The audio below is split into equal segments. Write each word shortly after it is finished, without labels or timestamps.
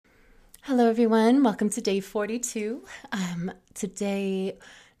Hello, everyone. Welcome to day 42. Today,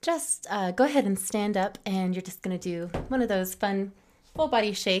 just go ahead and stand up, and you're just going to do one of those fun full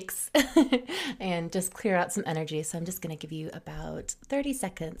body shakes and just clear out some energy. So, I'm just going to give you about 30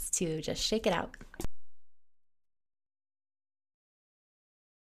 seconds to just shake it out.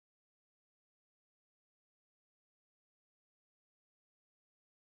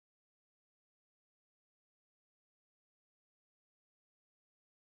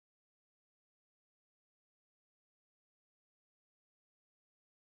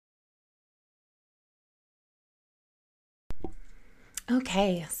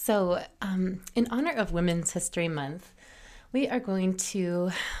 Okay, so in honor of Women's History Month, we are going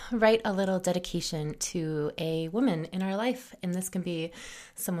to write a little dedication to a woman in our life. And this can be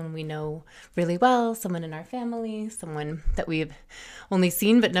someone we know really well, someone in our family, someone that we've only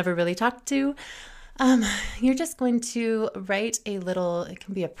seen but never really talked to. Um, you're just going to write a little, it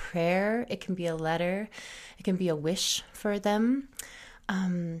can be a prayer, it can be a letter, it can be a wish for them.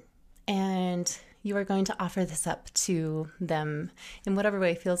 And you are going to offer this up to them in whatever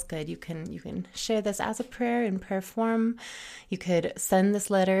way feels good. You can share this as a prayer in prayer form. You could send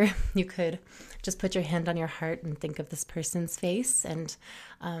this letter. You could just put your hand on your heart and think of this person's face and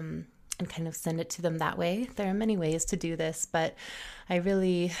kind of send it to them that way. There are many ways to do this, but I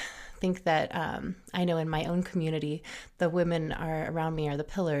really think that I know in my own community, the women are around me are the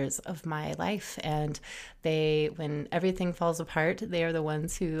pillars of my life. And they, when everything falls apart, they are the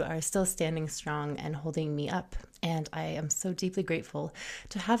ones who are still standing strong and holding me up. And I am so deeply grateful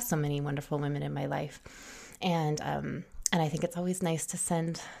to have so many wonderful women in my life. And I think it's always nice to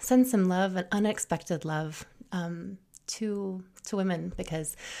send some love, and unexpected love, to women,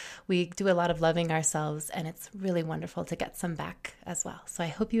 because we do a lot of loving ourselves, and it's really wonderful to get some back as well. So I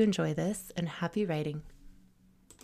hope you enjoy this, and happy writing.